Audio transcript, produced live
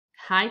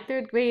Hi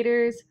third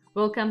graders,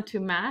 welcome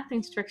to math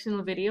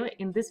instructional video.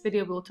 In this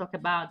video we'll talk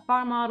about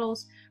bar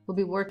models. We'll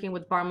be working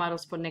with bar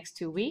models for next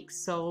 2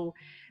 weeks, so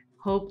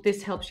hope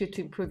this helps you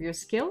to improve your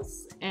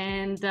skills.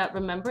 And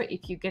remember,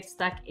 if you get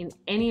stuck in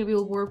any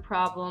real world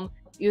problem,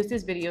 use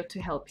this video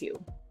to help you.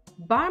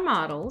 Bar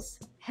models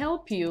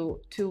help you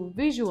to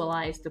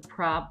visualize the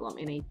problem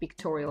in a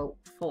pictorial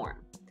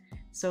form.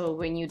 So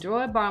when you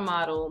draw a bar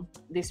model,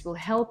 this will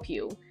help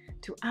you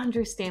to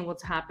understand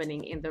what's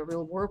happening in the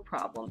real world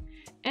problem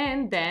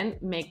and then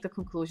make the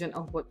conclusion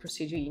of what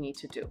procedure you need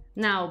to do.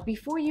 Now,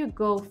 before you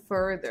go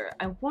further,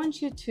 I want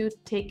you to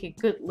take a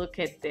good look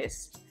at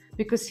this,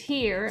 because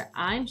here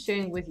I'm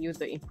sharing with you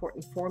the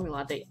important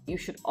formula that you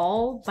should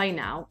all by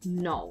now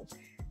know.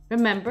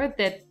 Remember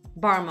that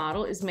bar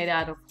model is made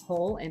out of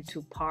whole and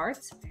two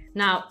parts.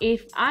 Now,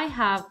 if I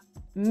have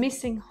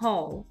missing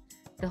whole,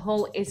 the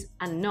whole is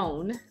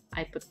unknown,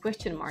 I put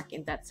question mark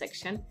in that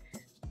section.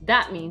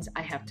 That means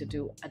I have to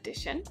do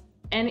addition.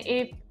 And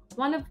if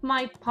one of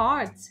my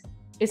parts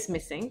is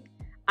missing,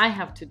 I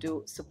have to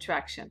do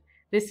subtraction.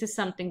 This is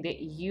something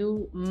that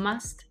you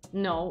must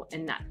know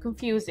and not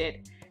confuse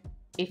it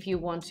if you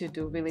want to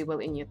do really well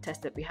in your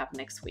test that we have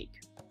next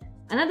week.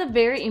 Another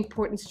very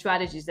important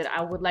strategy that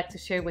I would like to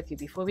share with you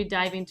before we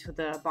dive into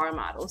the bar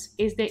models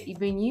is that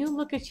when you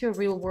look at your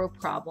real world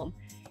problem,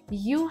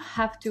 you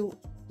have to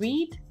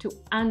read to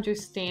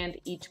understand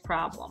each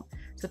problem.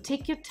 So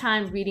take your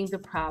time reading the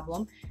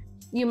problem.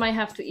 You might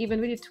have to even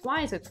read it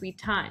twice or 3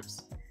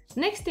 times.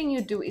 Next thing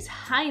you do is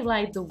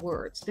highlight the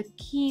words, the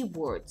key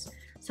words,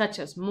 such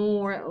as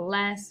more,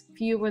 less,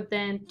 fewer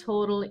than,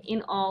 total,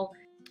 in all.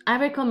 I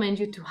recommend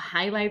you to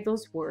highlight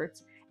those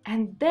words,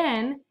 and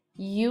then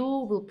you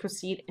will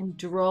proceed and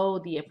draw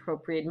the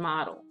appropriate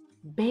model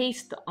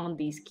based on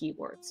these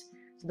keywords.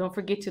 So don't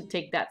forget to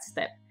take that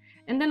step.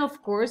 And then,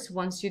 of course,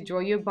 once you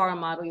draw your bar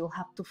model, you'll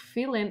have to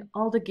fill in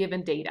all the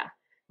given data.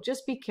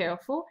 Just be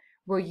careful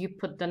where you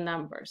put the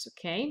numbers,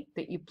 okay?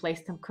 That you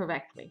place them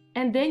correctly.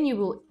 And then you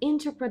will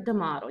interpret the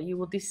model. You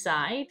will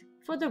decide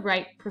for the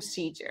right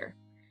procedure.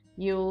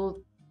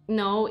 You'll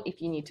know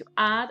if you need to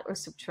add or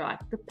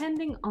subtract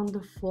depending on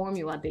the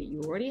formula that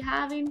you already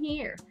have in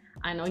here.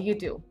 I know you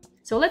do.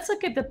 So let's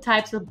look at the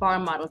types of bar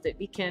models that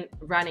we can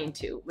run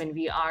into when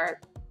we are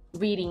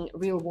reading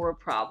real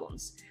world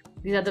problems.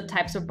 These are the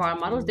types of bar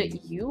models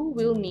that you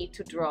will need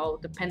to draw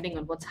depending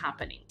on what's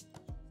happening.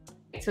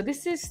 So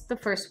this is the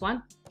first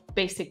one,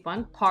 basic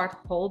one,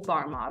 part-whole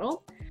bar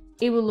model.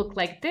 It will look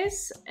like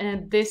this,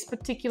 and this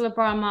particular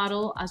bar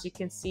model, as you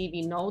can see,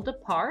 we know the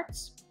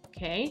parts,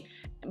 okay,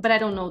 but I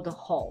don't know the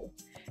whole.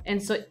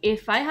 And so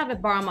if I have a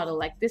bar model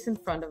like this in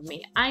front of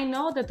me, I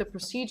know that the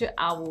procedure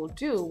I will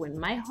do when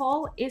my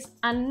whole is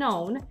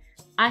unknown,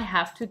 I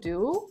have to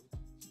do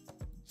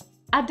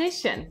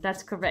addition.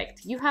 That's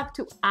correct. You have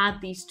to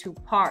add these two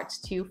parts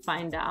to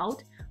find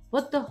out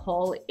what the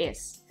whole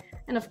is.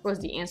 And of course,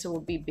 the answer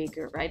will be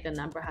bigger, right? The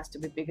number has to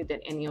be bigger than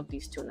any of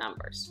these two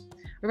numbers,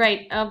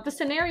 right? The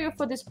scenario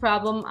for this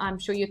problem, I'm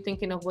sure you're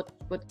thinking of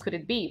what could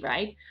it be,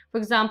 right? For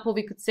example,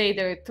 we could say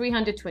there are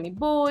 320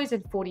 boys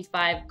and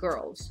 45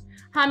 girls.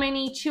 How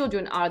many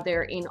children are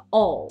there in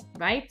all,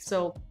 right?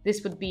 So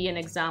this would be an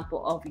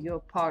example of your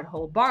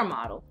part-whole bar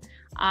model.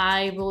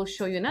 I will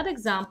show you another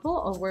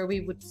example of where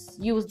we would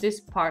use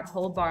this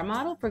part-whole bar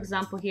model. For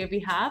example, here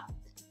we have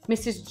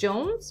Mrs.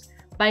 Jones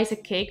buys a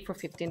cake for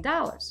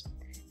 $15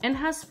 and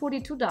has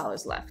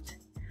 $42 left.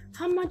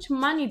 How much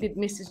money did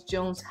Mrs.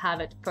 Jones have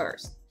at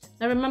first?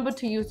 Now remember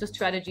to use the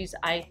strategies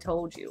I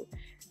told you.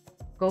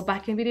 Go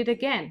back and read it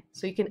again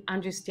so you can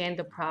understand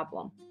the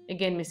problem.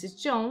 Again, Mrs.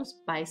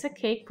 Jones buys a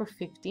cake for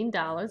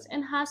 $15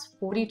 and has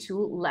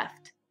 $42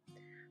 left.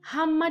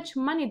 How much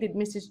money did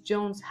Mrs.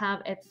 Jones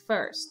have at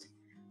first?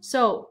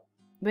 So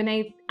when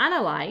I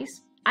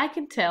analyze, I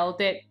can tell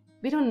that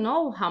we don't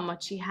know how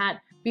much she had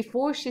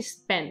before she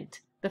spent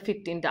the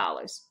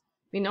 $15.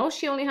 We know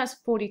she only has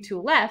 42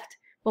 left,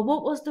 but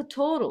what was the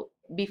total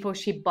before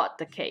she bought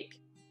the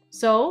cake?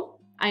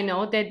 So I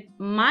know that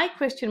my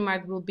question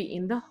mark will be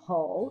in the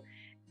whole,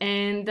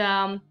 and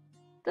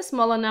the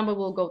smaller number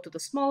will go to the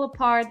smaller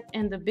part,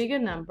 and the bigger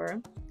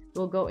number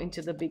will go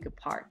into the bigger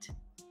part.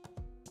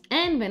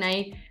 And when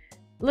I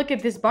look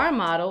at this bar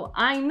model,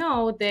 I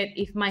know that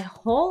if my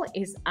whole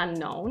is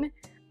unknown,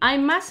 I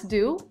must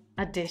do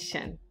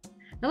addition.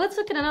 Now let's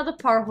look at another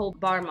part-whole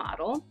bar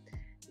model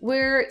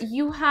where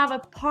you have a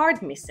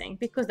part missing,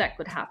 because that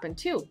could happen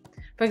too.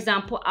 For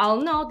example,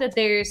 I'll know that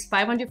there's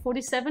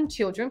 547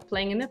 children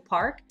playing in the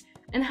park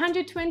and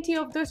 120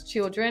 of those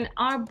children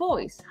are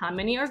boys. How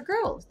many are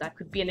girls? That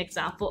could be an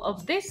example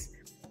of this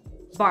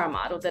bar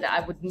model that I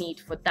would need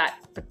for that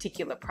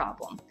particular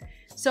problem.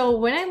 So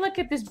when I look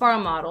at this bar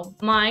model,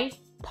 my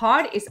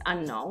part is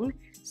unknown,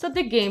 so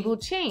the game will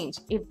change.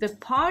 If the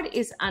part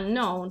is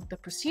unknown, the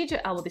procedure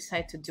I will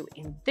decide to do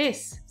in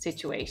this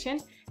situation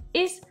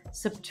is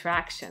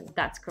subtraction.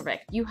 That's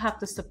correct. You have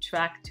to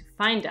subtract to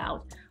find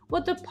out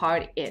what the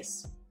part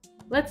is.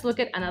 Let's look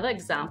at another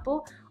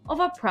example of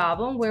a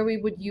problem where we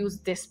would use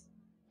this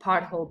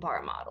part-whole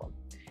bar model.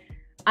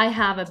 I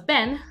have a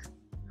Ben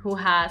who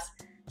has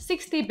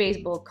 60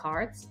 baseball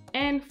cards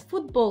and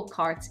football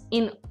cards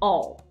in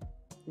all.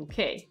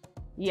 Okay,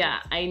 yeah,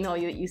 I know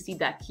you see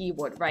that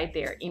keyword right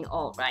there, in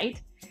all, right?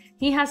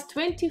 He has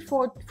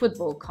 24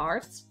 football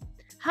cards.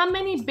 How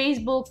many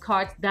baseball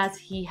cards does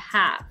he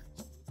have?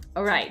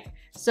 All right,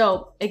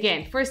 so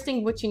again, first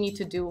thing what you need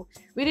to do,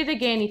 read it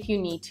again if you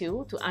need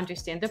to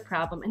understand the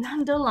problem, and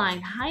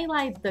underline,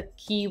 highlight the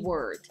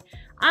keyword.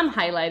 I'm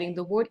highlighting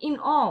the word in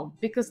all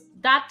because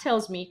that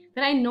tells me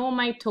that I know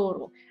my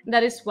total.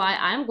 That is why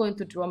I'm going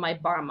to draw my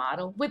bar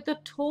model with the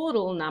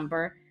total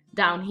number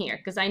down here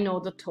because I know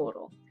the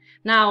total.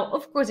 Now,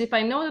 of course, if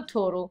I know the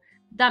total,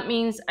 that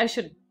means I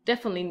should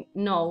definitely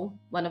know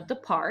one of the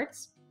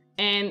parts.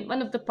 And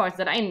one of the parts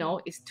that I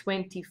know is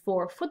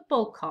 24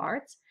 football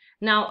cards.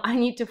 Now I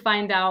need to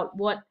find out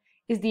what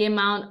is the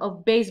amount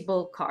of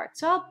baseball cards.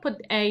 So I'll put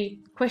a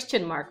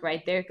question mark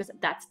right there because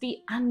that's the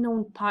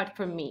unknown part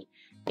for me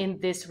in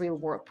this real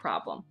world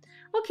problem.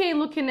 Okay,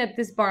 looking at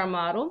this bar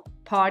model,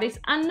 part is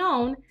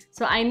unknown.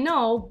 So I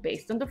know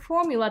based on the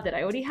formula that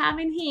I already have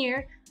in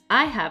here,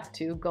 I have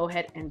to go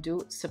ahead and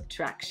do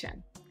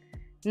subtraction.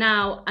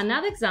 Now,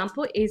 another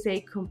example is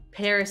a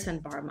comparison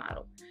bar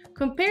model.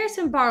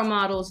 Comparison bar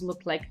models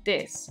look like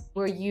this,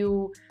 where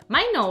you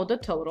might know the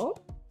total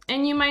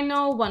and you might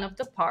know one of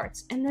the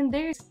parts, and then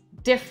there's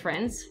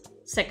difference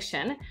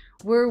section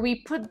where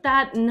we put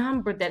that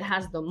number that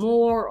has the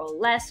more or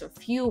less or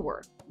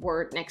fewer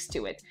word next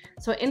to it.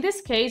 So in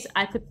this case,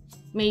 I could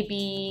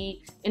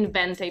maybe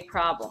invent a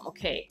problem,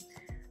 okay,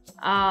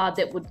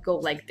 that would go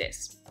like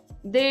this.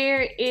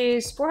 There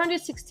is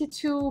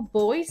 462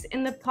 boys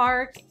in the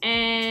park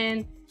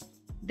and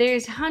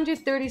there's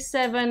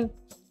 137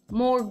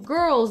 more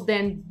girls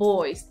than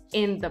boys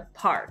in the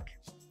park.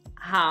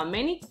 How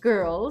many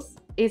girls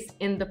is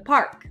in the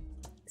park?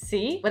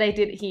 See what I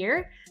did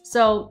here?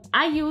 So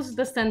I use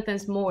the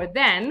sentence more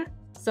than,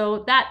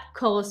 so that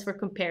calls for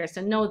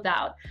comparison, no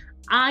doubt.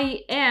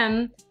 I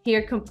am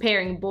here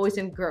comparing boys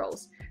and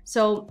girls.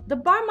 So the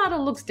bar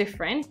model looks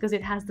different because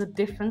it has the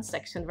different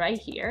section right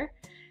here.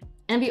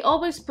 And we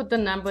always put the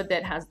number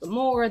that has the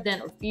more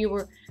than or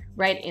fewer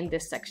right in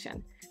this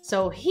section.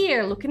 So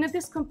here, looking at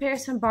this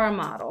comparison bar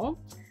model,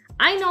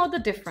 I know the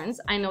difference,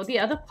 I know the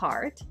other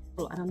part.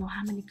 Oh, I don't know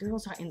how many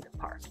girls are in the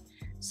park.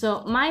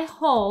 So my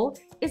whole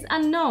is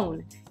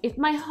unknown. If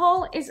my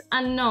whole is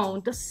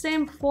unknown, the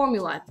same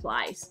formula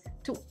applies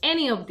to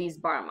any of these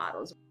bar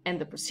models. And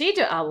the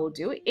procedure I will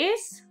do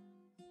is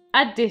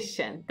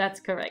addition. That's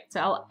correct. So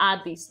I'll add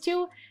these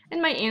two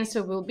and my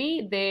answer will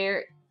be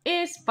there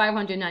is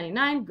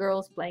 599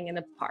 girls playing in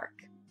the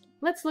park.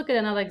 Let's look at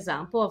another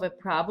example of a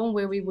problem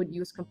where we would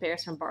use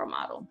comparison bar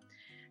model.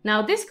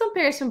 Now this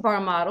comparison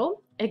bar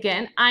model,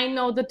 again, I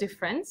know the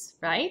difference,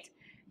 right?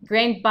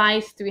 Grant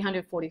buys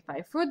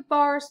 345 fruit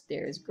bars,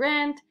 there's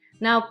Grant.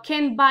 Now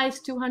Ken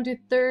buys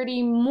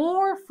 230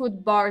 more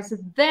fruit bars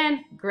than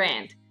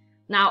Grant.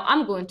 Now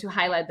I'm going to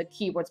highlight the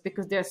keywords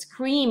because they're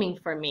screaming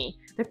for me.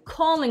 They're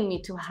calling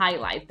me to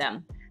highlight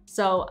them.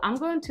 So I'm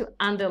going to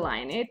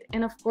underline it.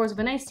 And of course,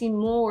 when I see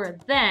more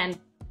than,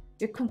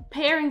 you're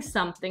comparing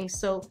something.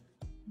 So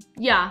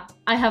yeah,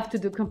 I have to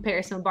do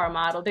comparison bar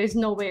model. There's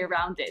no way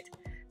around it.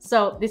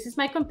 So this is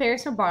my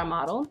comparison bar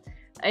model.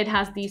 It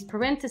has these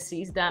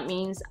parentheses. That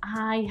means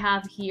I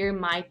have here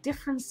my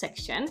difference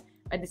section.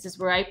 Right? This is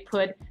where I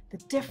put the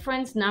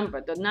difference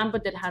number, the number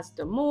that has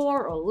the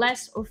more or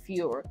less or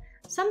fewer.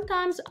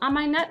 Sometimes I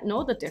might not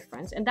know the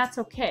difference, and that's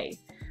okay.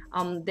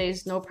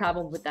 There's no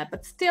problem with that,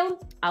 but still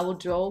I will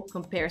draw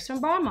comparison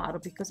bar model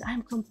because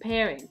I'm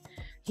comparing.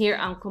 Here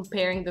I'm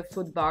comparing the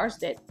fruit bars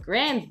that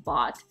Grant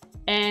bought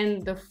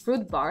and the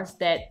fruit bars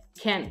that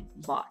Ken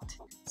bought.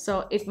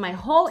 So if my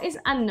whole is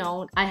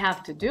unknown, I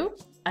have to do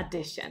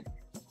addition.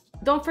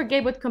 Don't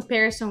forget with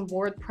comparison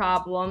word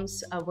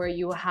problems where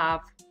you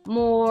have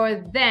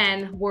more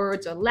than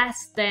words or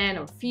less than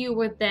or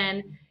fewer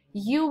than,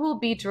 you will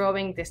be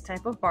drawing this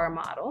type of bar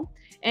model.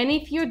 And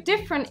if your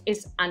different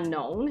is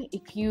unknown,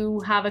 if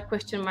you have a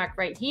question mark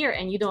right here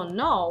and you don't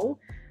know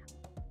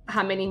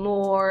how many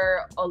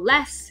more or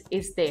less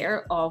is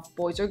there of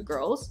boys or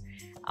girls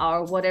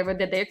or whatever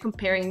that they're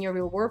comparing in your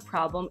real world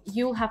problem,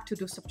 you'll have to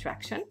do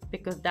subtraction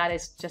because that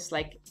is just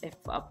like if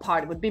a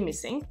part would be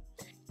missing.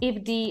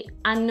 If the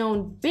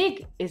unknown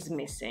big is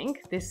missing,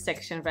 this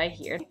section right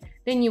here,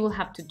 then you will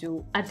have to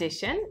do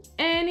addition.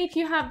 And if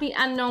you have the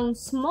unknown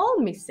small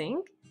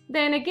missing,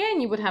 then again,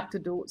 you would have to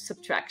do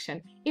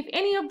subtraction. If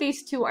any of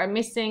these two are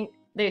missing,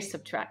 there's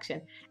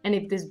subtraction. And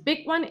if this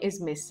big one is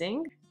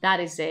missing, that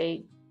is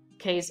a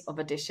case of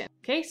addition.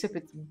 Okay, so if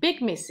it's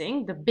big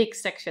missing, the big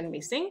section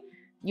missing,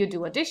 you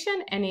do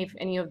addition. And if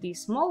any of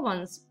these small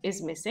ones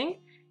is missing,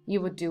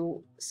 you would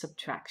do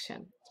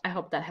subtraction. I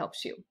hope that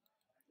helps you.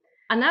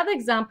 Another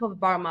example of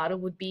bar model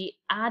would be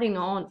adding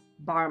on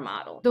bar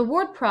model. The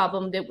word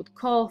problem that would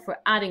call for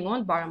adding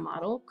on bar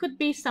model could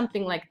be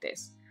something like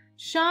this.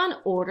 Sean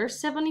orders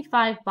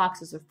 75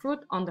 boxes of fruit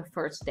on the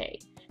first day.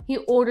 He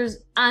orders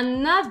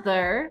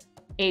another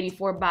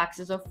 84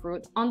 boxes of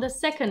fruit on the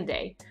second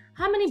day.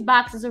 How many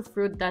boxes of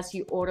fruit does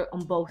he order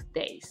on both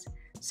days?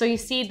 So you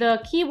see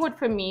the keyword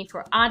for me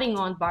for adding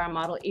on bar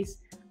model is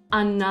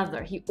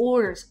another. He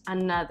orders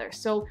another.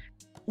 So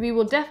we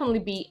will definitely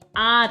be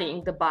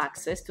adding the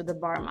boxes to the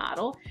bar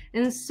model.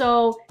 And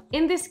so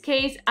in this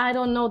case, I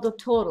don't know the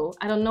total.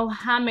 I don't know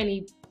how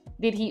many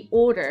did he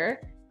order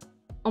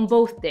on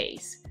both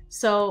days.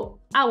 So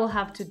I will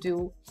have to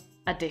do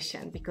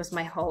addition because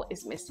my whole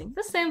is missing.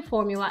 The same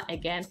formula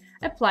again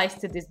applies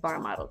to this bar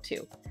model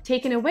too.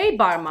 Taking away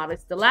bar model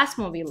is the last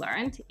one we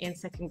learned in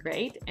 2nd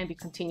grade, and we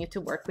continue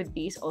to work with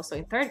these also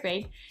in 3rd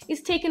grade,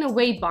 is taking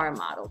away bar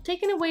model.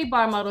 Taking away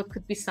bar model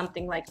could be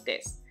something like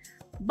this.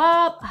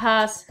 Bob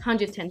has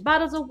 110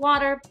 bottles of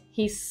water.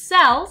 He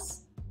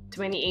sells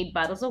 28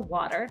 bottles of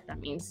water.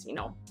 That means, you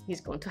know, he's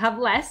going to have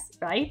less,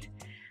 right?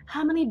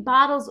 How many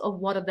bottles of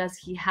water does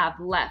he have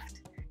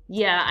left?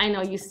 Yeah, I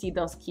know you see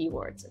those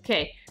keywords.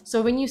 Okay, so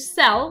when you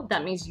sell,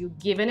 that means you're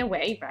giving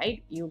away,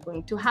 right? You're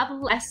going to have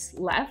less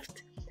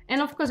left.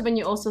 And of course, when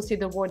you also see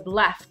the word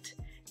left,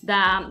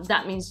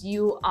 that means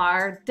you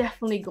are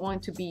definitely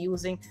going to be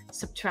using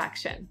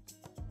subtraction.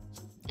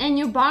 And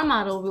your bar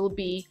model will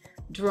be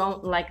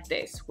drawn like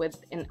this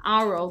with an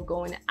arrow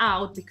going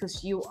out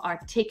because you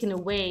are taking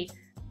away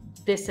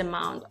this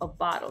amount of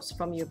bottles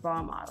from your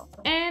bar model.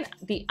 And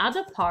the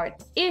other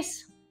part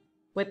is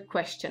with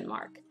question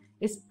mark.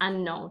 Is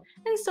unknown.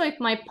 And so if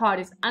my part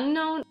is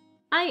unknown,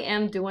 I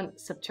am doing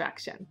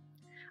subtraction.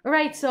 All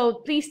right,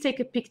 so please take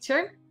a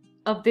picture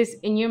of this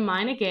in your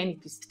mind again.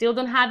 If you still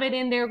don't have it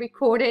in there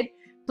recorded,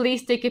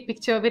 please take a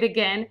picture of it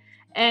again.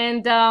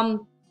 And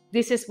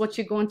this is what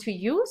you're going to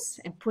use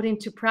and put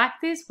into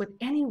practice with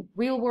any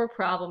real world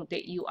problem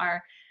that you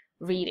are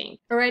reading.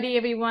 Alrighty,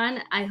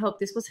 everyone, I hope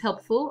this was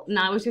helpful.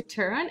 Now is your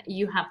turn.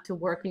 You have to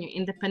work on your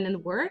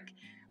independent work.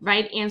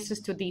 Write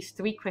answers to these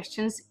 3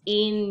 questions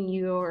in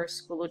your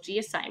Schoology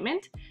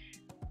assignment.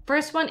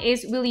 First one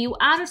is, will you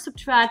add or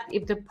subtract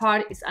if the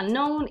part is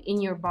unknown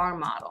in your bar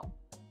model?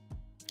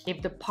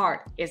 If the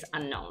part is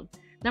unknown.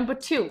 Number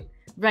 2,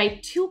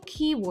 write 2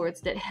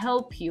 keywords that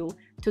help you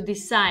to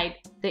decide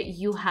that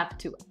you have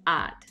to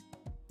add.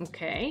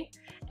 Okay?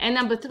 And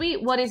number 3,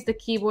 what is the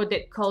keyword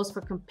that calls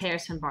for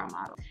comparison bar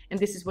model? And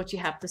this is what you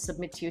have to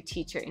submit to your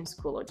teacher in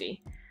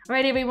Schoology. All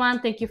right,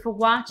 everyone, thank you for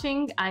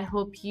watching. I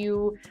hope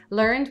you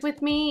learned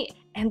with me.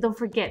 And don't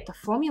forget, the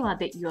formula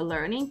that you're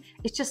learning,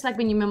 it's just like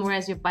when you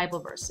memorize your Bible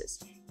verses.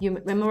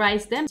 You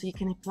memorize them so you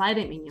can apply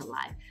them in your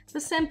life. The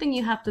same thing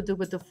you have to do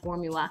with the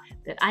formula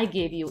that I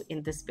gave you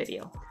in this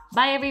video.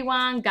 Bye,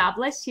 everyone. God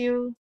bless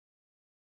you.